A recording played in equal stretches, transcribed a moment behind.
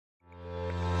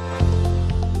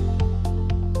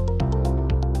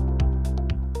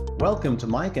Welcome to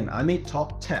Mike and Amit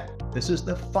Talk Tech. This is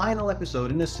the final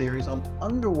episode in this series on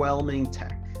underwhelming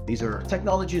tech. These are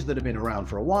technologies that have been around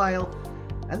for a while,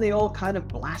 and they all kind of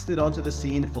blasted onto the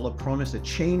scene full of promise to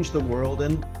change the world,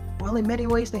 and well, in many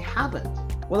ways they haven't.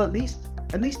 Well, at least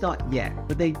not yet,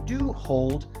 but they do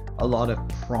hold a lot of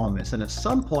promise, and at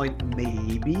some point,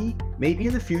 maybe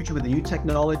in the future with a new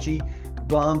technology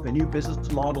bump, a new business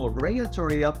model, a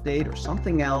regulatory update, or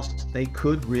something else, they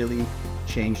could really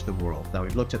change the world. Now,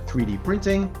 we've looked at 3D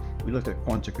printing, we looked at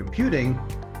quantum computing,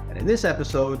 and in this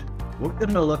episode, we're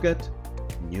going to look at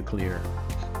nuclear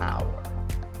power.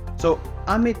 So,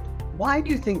 Amit, why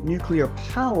do you think nuclear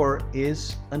power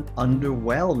is an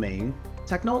underwhelming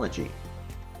technology?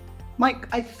 Mike,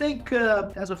 I think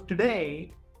as of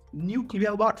today, we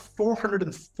have about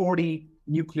 440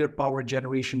 nuclear power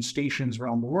generation stations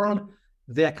around the world.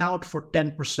 They account for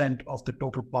 10% of the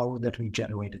total power that we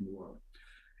generate in the world.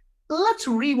 Let's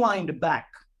rewind back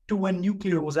to when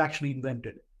nuclear was actually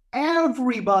invented.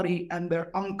 Everybody and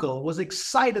their uncle was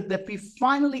excited that we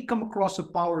finally come across a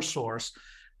power source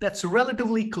that's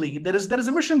relatively clean, that is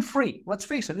emission-free. Let's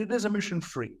face it, it is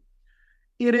emission-free.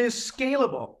 It is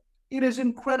scalable. It is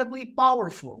incredibly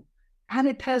powerful. And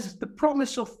it has the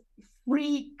promise of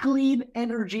free, clean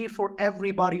energy for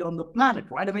everybody on the planet,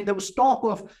 right? I mean, there was talk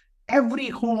of every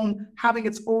home having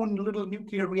its own little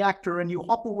nuclear reactor, and you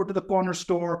hop over to the corner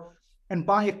store and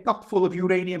buy a cup full of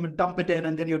uranium and dump it in,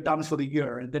 and then you're done for the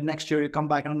year. And then next year you come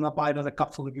back and buy another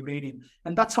cup full of uranium.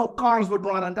 And that's how cars would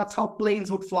run, and that's how planes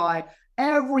would fly.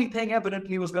 Everything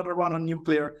evidently was going to run on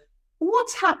nuclear.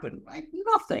 What's happened, right?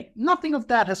 Nothing of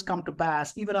that has come to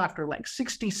pass, even after like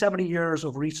 60, 70 years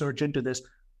of research into this.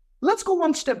 Let's go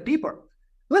one step deeper.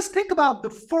 Let's think about the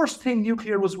first thing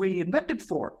nuclear was really invented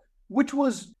for, which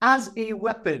was as a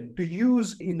weapon to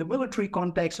use in the military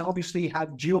context and obviously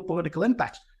have geopolitical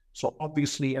impacts. So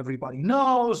obviously everybody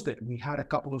knows that we had a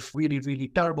couple of really, really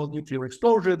terrible nuclear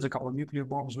explosions, a couple of nuclear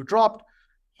bombs were dropped,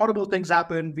 horrible things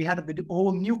happened. We had the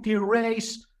whole nuclear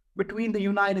race between the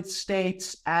United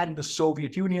States and the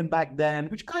Soviet Union back then,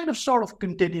 which kind of sort of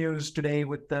continues today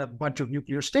with a bunch of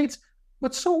nuclear states.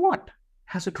 But so what?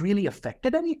 Has it really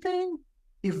affected anything?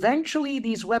 Eventually,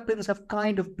 these weapons have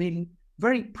kind of been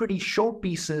very pretty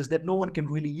showpieces that no one can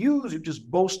really use. You just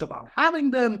boast about having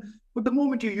them, but the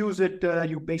moment you use it,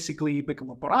 you basically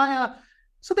become a pariah.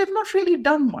 So they've not really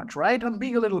done much, right? I'm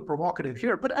being a little provocative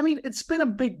here, but I mean, it's been a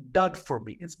big dud for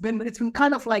me. It's been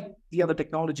kind of like the other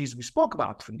technologies we spoke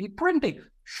about, 3D printing.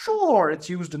 Sure, it's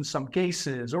used in some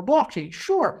cases, or blockchain,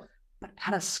 sure. But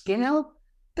at a scale,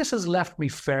 this has left me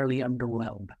fairly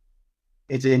underwhelmed.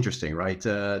 It's interesting, right?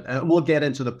 We'll get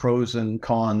into the pros and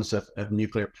cons of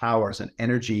nuclear power as an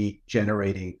energy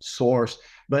generating source.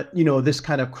 But, this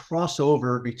kind of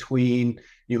crossover between,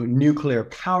 nuclear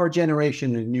power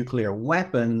generation and nuclear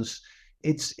weapons,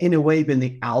 it's in a way been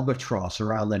the albatross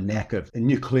around the neck of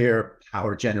nuclear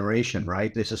power generation,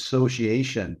 right? This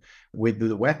association with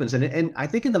the weapons. And I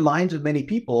think in the minds of many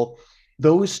people,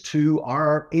 those two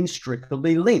are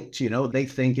inextricably linked. They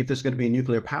think if there's going to be a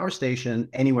nuclear power station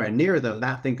anywhere near them,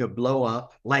 that thing could blow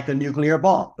up like a nuclear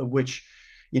bomb, which,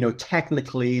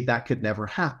 technically that could never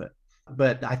happen.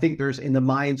 But I think there's in the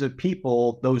minds of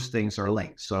people, those things are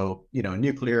linked. So,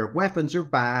 nuclear weapons are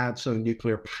bad. So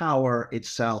nuclear power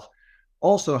itself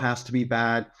also has to be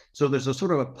bad. So there's a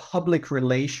sort of a public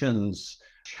relations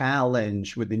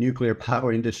challenge with the nuclear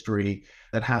power industry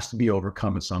that has to be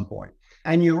overcome at some point.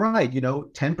 And you're right,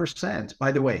 10%,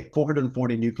 by the way,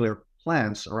 440 nuclear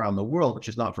plants around the world, which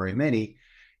is not very many,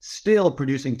 still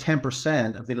producing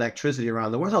 10% of the electricity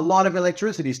around the world. There's a lot of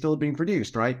electricity still being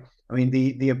produced, right? I mean,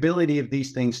 the ability of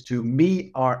these things to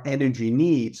meet our energy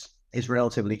needs is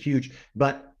relatively huge,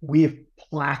 but we've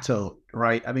plateaued,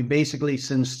 right? I mean, basically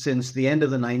since the end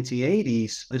of the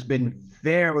 1980s, there's been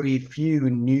very few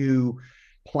new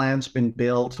plants been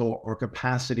built or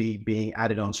capacity being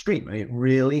added on stream. I mean, it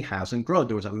really hasn't grown.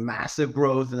 There was a massive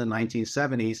growth in the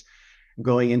 1970s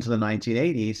going into the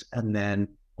 1980s, and then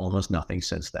almost nothing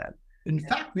since then. In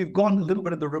fact, we've gone a little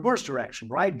bit in the reverse direction,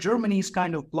 right? Germany's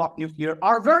kind of blocked nuclear.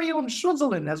 Our very own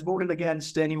Switzerland has voted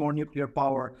against any more nuclear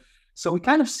power. So we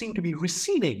kind of seem to be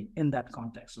receding in that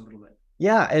context a little bit.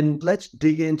 Yeah, and let's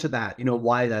dig into that,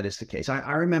 why that is the case.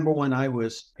 I remember when I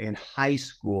was in high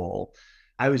school,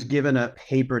 I was given a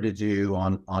paper to do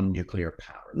on nuclear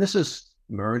power. And this is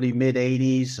early,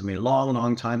 mid-80s,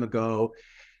 long time ago.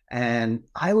 And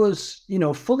I was,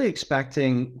 fully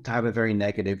expecting to have a very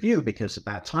negative view because at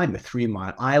that time, the 3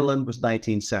 Mile Island was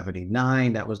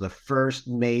 1979. That was the first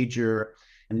major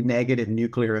negative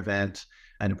nuclear event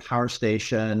and a power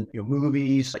station.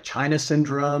 Movies like China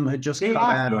Syndrome had just come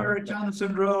out. China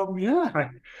Syndrome, yeah.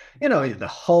 The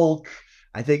Hulk,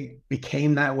 I think,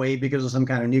 became that way because of some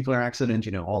kind of nuclear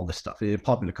accident, all this stuff in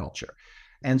popular culture.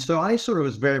 And so I sort of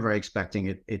was very, very expecting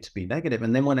it to be negative.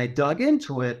 And then when I dug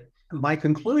into it, my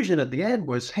conclusion at the end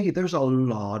was, hey, there's a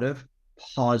lot of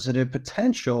positive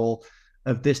potential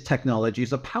of this technology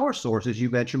as a power source, as you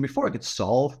mentioned before. It could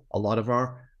solve a lot of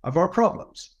our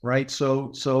problems, right?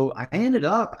 So I ended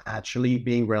up actually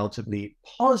being relatively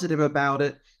positive about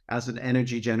it as an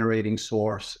energy generating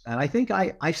source. And I think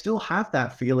I still have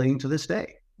that feeling to this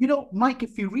day. Mike,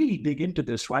 if you really dig into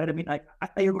this, right? I mean, I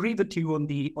agree with you on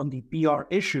the PR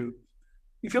issue.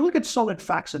 If you look at solid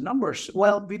facts and numbers,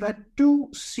 well, we've had two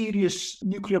serious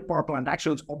nuclear power plant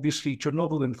accidents, obviously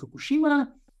Chernobyl and Fukushima,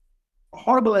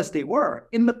 horrible as they were.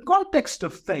 In the context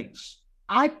of things,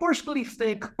 I personally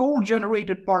think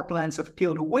coal-generated power plants have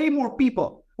killed way more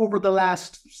people over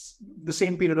the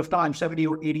same period of time, 70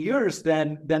 or 80 years,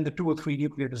 than the 2 or 3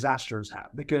 nuclear disasters have.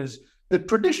 Because the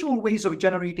traditional ways of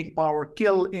generating power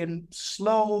kill in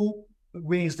slow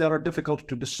ways that are difficult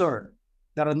to discern,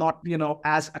 that are not,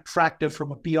 as attractive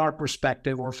from a PR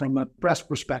perspective or from a press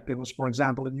perspective as, for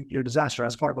example, a nuclear disaster,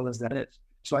 as horrible as that is.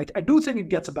 So I do think it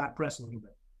gets a bad press a little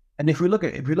bit. And if we look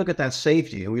at that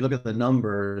safety and we look at the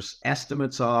numbers,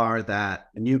 estimates are that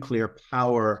nuclear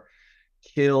power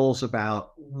kills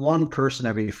about 1 person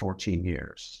every 14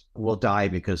 years will die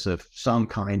because of some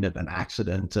kind of an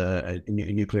accident, a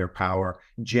nuclear power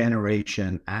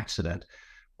generation accident.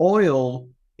 Oil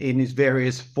in its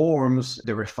various forms,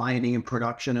 the refining and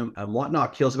production and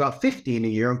whatnot, kills about 15 a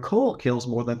year, and coal kills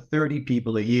more than 30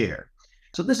 people a year.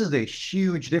 So this is a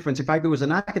huge difference. In fact, there was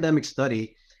an academic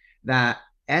study that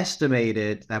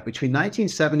estimated that between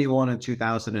 1971 and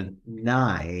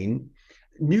 2009,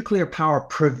 nuclear power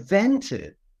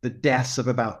prevented the deaths of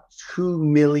about 2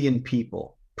 million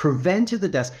people, prevented the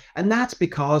deaths. And that's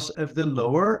because of the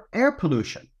lower air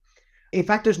pollution. In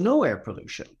fact, there's no air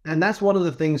pollution. And that's one of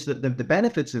the things that the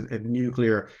benefits of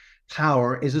nuclear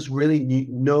power is there's really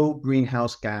no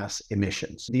greenhouse gas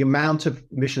emissions. The amount of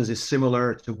emissions is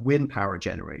similar to wind power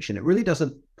generation. It really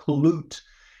doesn't pollute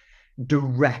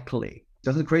directly. It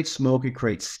doesn't create smoke, it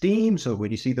creates steam. So when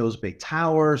you see those big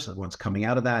towers, what's coming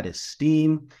out of that is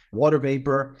steam, water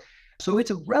vapor. So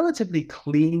it's a relatively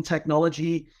clean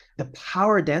technology. The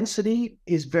power density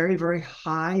is very, very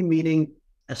high, meaning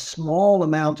a small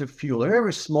amount of fuel, a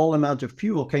very small amount of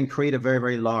fuel can create a very,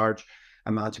 very large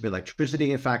amount of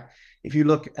electricity. In fact, if you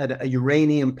look at a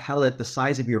uranium pellet the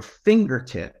size of your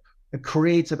fingertip, it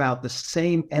creates about the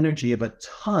same energy of a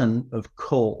ton of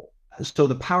coal. So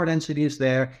the power density is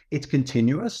there. It's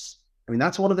continuous. I mean,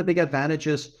 that's one of the big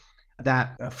advantages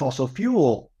that fossil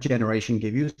fuel generation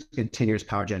gives you, continuous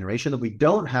power generation, that we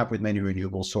don't have with many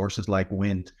renewable sources like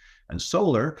wind and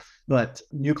solar. But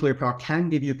nuclear power can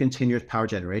give you continuous power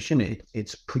generation.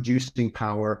 It's producing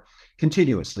power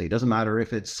continuously. It doesn't matter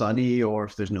if it's sunny or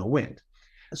if there's no wind.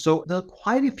 So there are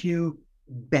quite a few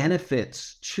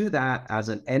benefits to that as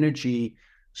an energy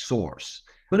source.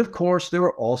 But of course, there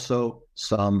are also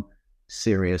some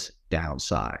serious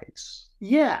downsides.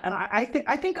 Yeah, and I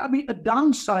think a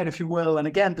downside, if you will, and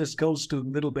again, this goes to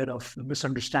a little bit of the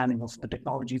misunderstanding of the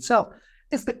technology itself,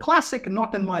 is the classic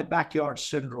not in my backyard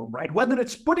syndrome, right? Whether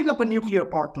it's putting up a nuclear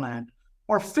power plant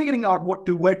or figuring out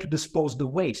where to dispose the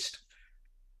waste.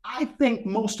 I think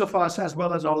most of us, as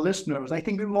well as our listeners, I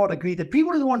think we all agree that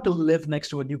people don't want to live next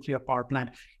to a nuclear power plant,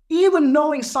 even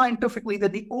knowing scientifically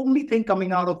that the only thing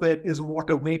coming out of it is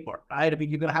water vapor, right? I mean,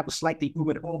 you're going to have a slightly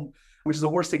humid home, which is the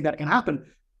worst thing that can happen.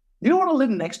 You don't want to live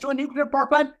next to a nuclear power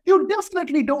plant. You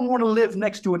definitely don't want to live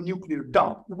next to a nuclear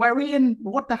dump, wherein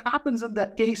what happens in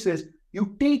that case is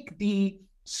you take the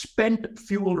spent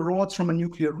fuel rods from a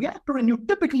nuclear reactor and you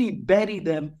typically bury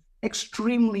them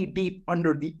extremely deep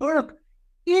under the earth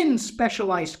in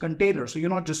specialized containers. So you're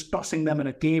not just tossing them in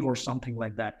a cave or something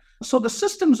like that. So the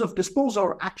systems of disposal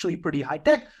are actually pretty high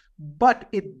tech, but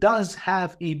it does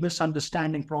have a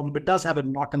misunderstanding problem. It does have a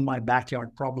not in my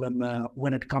backyard problem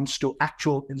when it comes to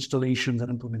actual installations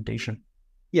and implementation.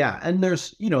 Yeah, and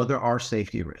there are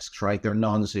safety risks, right? They're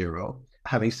non-zero.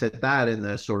 Having said that, in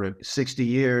the sort of 60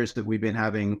 years that we've been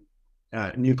having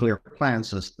nuclear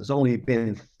plants, there's only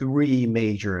been 3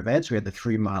 major events. We had the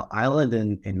 3 Mile Island in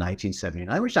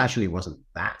 1979, which actually wasn't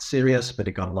that serious, but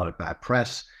it got a lot of bad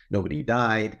press. Nobody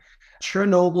died.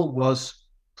 Chernobyl was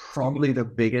probably the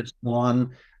biggest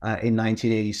one in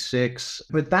 1986,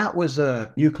 but that was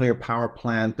a nuclear power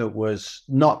plant that was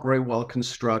not very well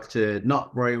constructed,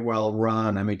 not very well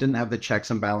run. I mean, it didn't have the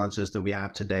checks and balances that we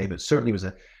have today, but certainly was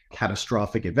a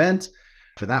catastrophic event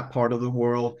for that part of the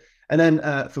world. And then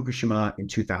Fukushima in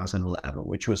 2011,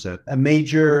 which was a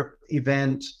major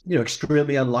event,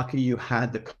 extremely unlucky. You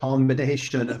had the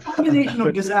combination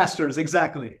of disasters,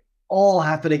 exactly. All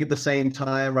happening at the same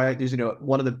time, right? There's,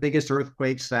 one of the biggest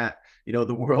earthquakes that,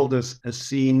 the world has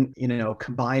seen,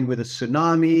 combined with a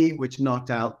tsunami, which knocked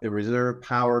out the reserve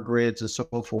power grids and so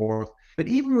forth. But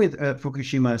even with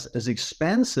Fukushima, as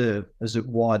expensive as it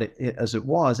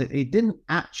was, it didn't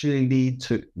actually lead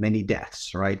to many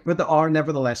deaths, right? But there are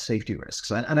nevertheless safety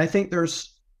risks. And I think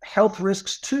there's health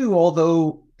risks too,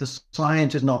 although the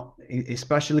science is not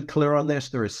especially clear on this.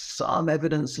 There is some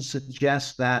evidence to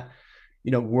suggest that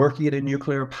working at a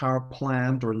nuclear power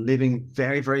plant or living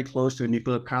very, very close to a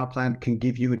nuclear power plant can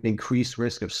give you an increased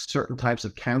risk of certain types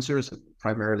of cancers,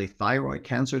 primarily thyroid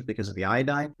cancers because of the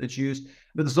iodine that's used.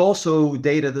 But there's also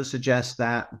data that suggests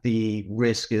that the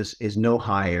risk is no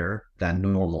higher than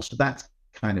normal. So that's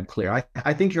kind of clear.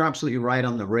 I think you're absolutely right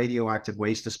on the radioactive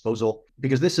waste disposal,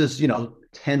 because this is,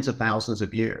 tens of thousands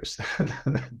of years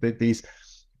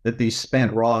that these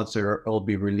spent rods will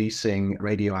be releasing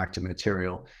radioactive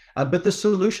material. But the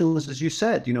solutions, as you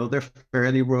said, they're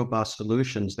fairly robust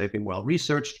solutions. They've been well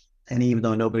researched. And even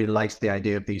though nobody likes the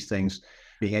idea of these things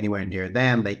being anywhere near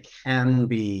them, they can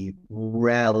be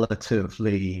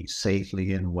relatively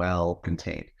safely and well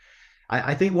contained.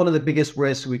 I think one of the biggest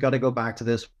risks, we got to go back to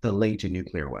this, the link to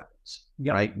nuclear weapons,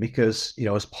 right? Because,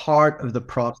 as part of the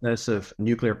process of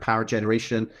nuclear power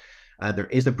generation, there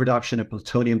is the production of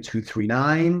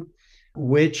plutonium-239,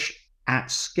 which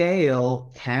at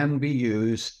scale can be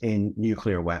used in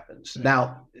nuclear weapons.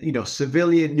 Now,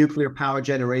 civilian nuclear power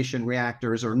generation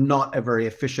reactors are not a very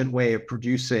efficient way of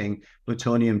producing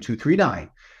plutonium-239.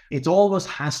 It always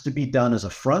has to be done as a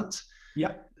front.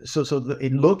 Yeah. So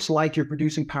it looks like you're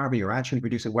producing power, but you're actually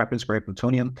producing weapons-grade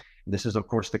plutonium. This is, of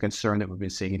course, the concern that we've been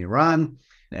seeing in Iran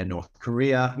and North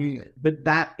Korea. But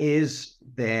that is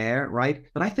there, right?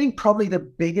 But I think probably the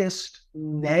biggest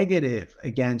negative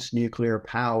against nuclear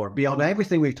power, beyond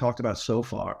everything we've talked about so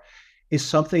far, is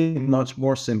something much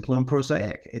more simple and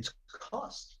prosaic. It's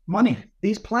cost. Money.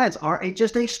 These plants are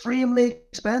just extremely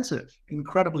expensive.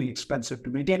 Incredibly expensive to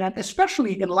maintain, and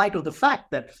especially in light of the fact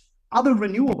that other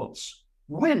renewables,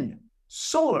 wind,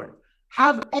 solar,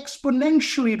 have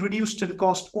exponentially reduced in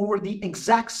cost over the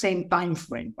exact same time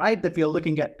frame, right, that we are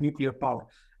looking at nuclear power.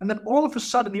 And then all of a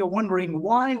sudden you're wondering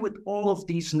why, with all of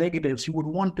these negatives, you would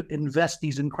want to invest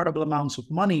these incredible amounts of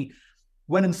money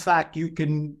when in fact you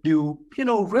can do,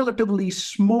 relatively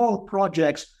small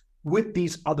projects with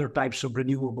these other types of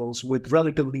renewables with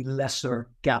relatively lesser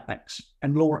capex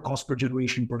and lower cost per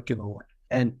generation per kilowatt.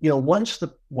 And, once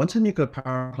the nuclear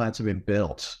power plants have been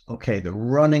built, okay, the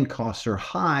running costs are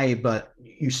high, but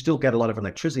you still get a lot of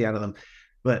electricity out of them.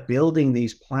 But building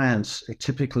these plants are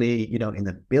typically, in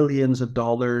the billions of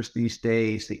dollars these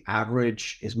days. The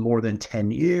average is more than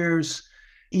 10 years.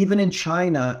 Even in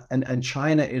China, and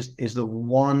China is the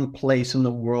one place in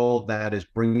the world that is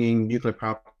bringing nuclear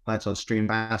power plants on stream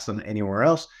faster than anywhere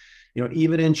else.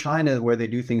 Even in China, where they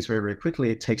do things very, very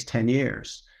quickly, it takes 10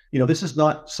 years. This is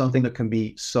not something that can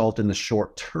be solved in the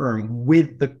short term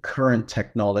with the current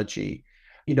technology.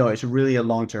 It's really a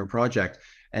long-term project.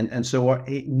 And so what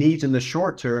it needs in the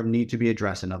short term need to be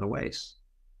addressed in other ways.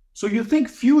 So you think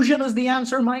fusion is the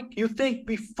answer, Mike? You think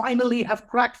we finally have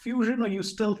cracked fusion, or you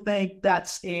still think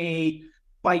that's a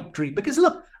pipe dream? Because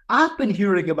look, I've been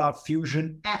hearing about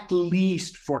fusion at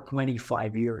least for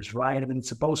 25 years, right? I mean, it's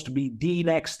supposed to be the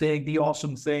next thing, the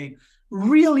awesome thing.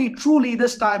 Really, truly,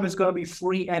 this time is going to be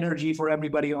free energy for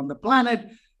everybody on the planet.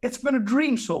 It's been a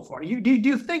dream so far. Do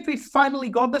you think we finally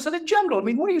got this? And in general, I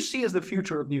mean, what do you see as the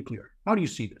future of nuclear? How do you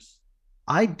see this?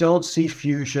 I don't see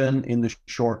fusion in the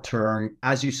short term.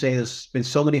 As you say, there's been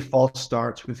so many false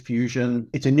starts with fusion.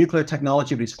 It's a nuclear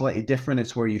technology, but it's slightly different.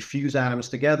 It's where you fuse atoms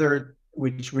together,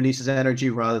 which releases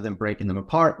energy rather than breaking them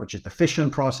apart, which is the fission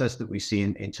process that we see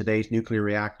in today's nuclear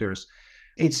reactors.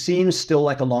 It seems still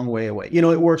like a long way away.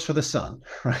 It works for the sun,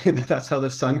 right? That's how the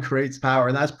sun creates power,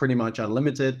 and that's pretty much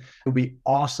unlimited. It would be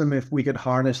awesome if we could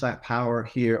harness that power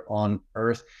here on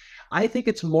Earth. I think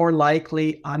it's more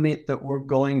likely, Amit, that we're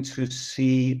going to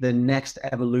see the next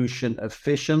evolution of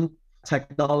fission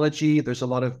technology. There's a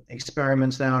lot of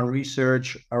experiments now and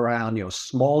research around,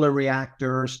 smaller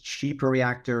reactors, cheaper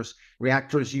reactors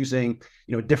using,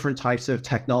 different types of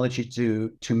technology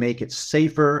to make it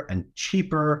safer and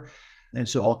cheaper. And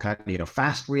so all kinds of,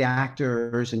 fast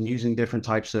reactors and using different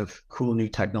types of cool new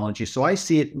technology. So I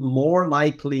see it more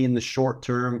likely in the short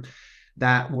term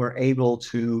that we're able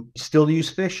to still use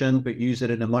fission, but use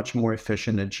it in a much more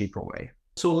efficient and cheaper way.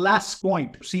 So last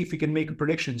point, see if we can make a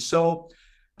prediction. So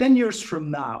 10 years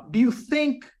from now, do you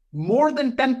think more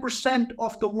than 10%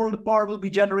 of the world power will be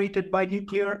generated by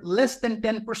nuclear, less than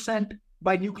 10%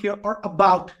 by nuclear, or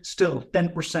about still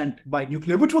 10% by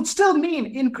nuclear, which would still mean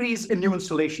increase in new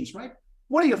installations, right?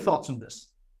 What are your thoughts on this?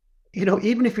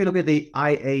 Even if you look at the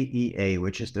IAEA,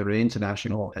 which is the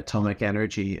International Atomic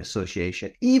Energy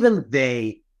Association, even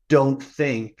they don't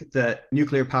think that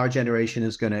nuclear power generation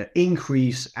is going to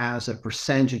increase as a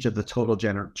percentage of the total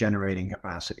generating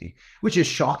capacity, which is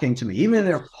shocking to me, even in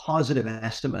their positive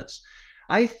estimates.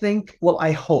 I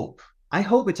hope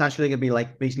it's actually going to be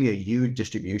like basically a huge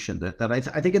distribution that I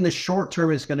think in the short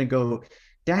term is going to go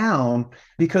down,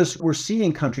 because we're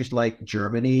seeing countries like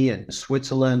Germany and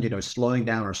Switzerland, slowing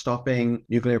down or stopping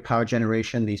nuclear power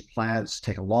generation. These plants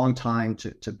take a long time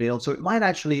to build. So it might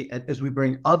actually, as we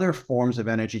bring other forms of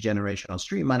energy generation on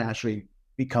stream, might actually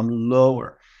become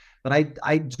lower. But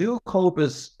I do hope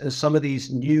as some of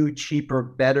these new, cheaper,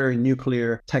 better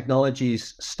nuclear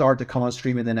technologies start to come on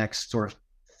stream in the next sort of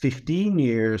 15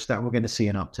 years, that we're going to see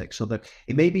an uptick. So that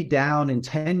it may be down in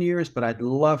 10 years, but I'd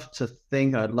love to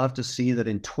see that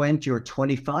in 20 or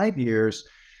 25 years,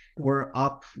 we're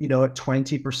up, at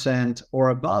 20% or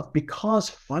above, because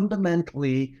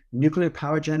fundamentally nuclear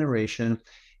power generation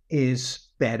is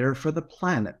better for the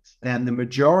planet than the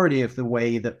majority of the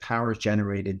way that power is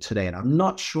generated today. And I'm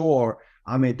not sure,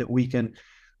 Amit, that we can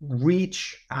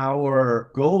reach our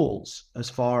goals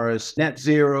as far as net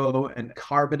zero and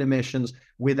carbon emissions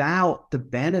without the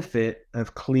benefit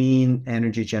of clean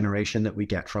energy generation that we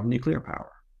get from nuclear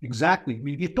power. Exactly. I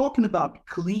mean, we're talking about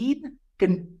clean,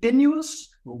 continuous,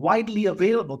 widely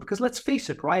available, because let's face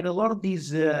it, right? A lot of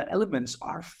these elements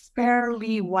are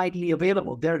fairly widely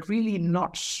available. They're really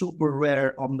not super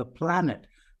rare on the planet.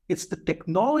 It's the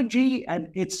technology and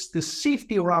it's the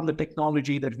safety around the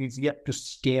technology that we've yet to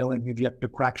scale and we've yet to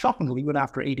crack, shockingly, even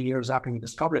after 80 years after we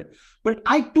discovered it. But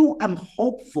I too am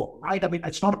hopeful, right? I mean,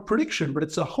 it's not a prediction, but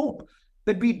it's a hope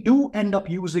that we do end up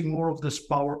using more of this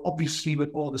power, obviously with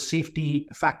all the safety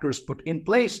factors put in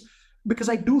place. Because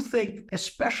I do think,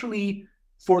 especially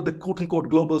for the quote-unquote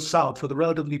global south, for the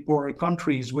relatively poorer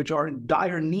countries, which are in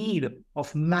dire need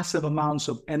of massive amounts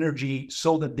of energy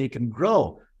so that they can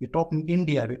grow. We're talking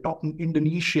India, we're talking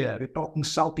Indonesia, we're talking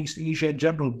Southeast Asia in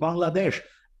general, Bangladesh,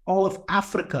 all of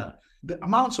Africa. The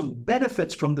amounts of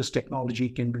benefits from this technology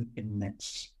can be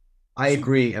immense. I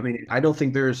agree. I mean, I don't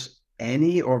think there's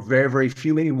any or very, very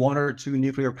few, maybe one or two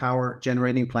nuclear power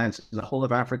generating plants in the whole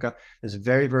of Africa. There's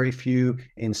very, very few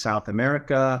in South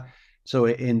America. So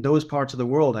in those parts of the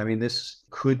world, I mean, this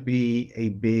could be a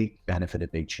big benefit, a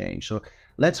big change. So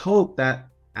let's hope that,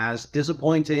 as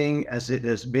disappointing as it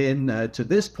has been to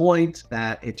this point,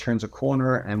 that it turns a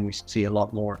corner and we see a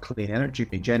lot more clean energy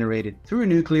being generated through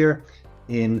nuclear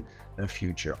in the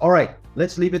future. All right,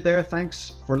 let's leave it there.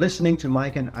 Thanks for listening to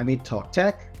Mike and Amit Talk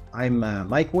Tech. I'm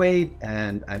Mike Wade,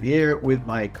 and I'm here with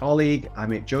my colleague,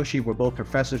 Amit Joshi. We're both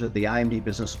professors at the IMD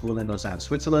Business School in Lausanne,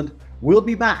 Switzerland. We'll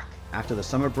be back after the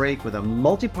summer break with a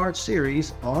multi-part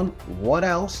series on what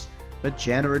else but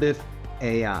generative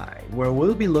AI, where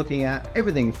we'll be looking at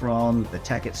everything from the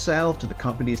tech itself to the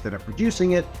companies that are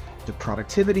producing it, to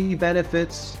productivity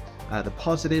benefits, the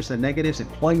positives and negatives,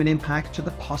 employment impact, to the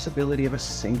possibility of a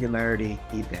singularity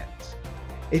event.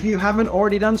 If you haven't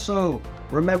already done so,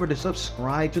 remember to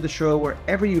subscribe to the show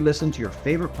wherever you listen to your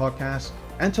favorite podcasts,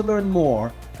 and to learn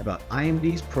more about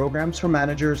IMD's programs for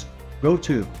managers, go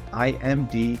to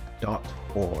imd.org.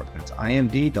 That's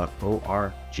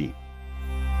imd.org.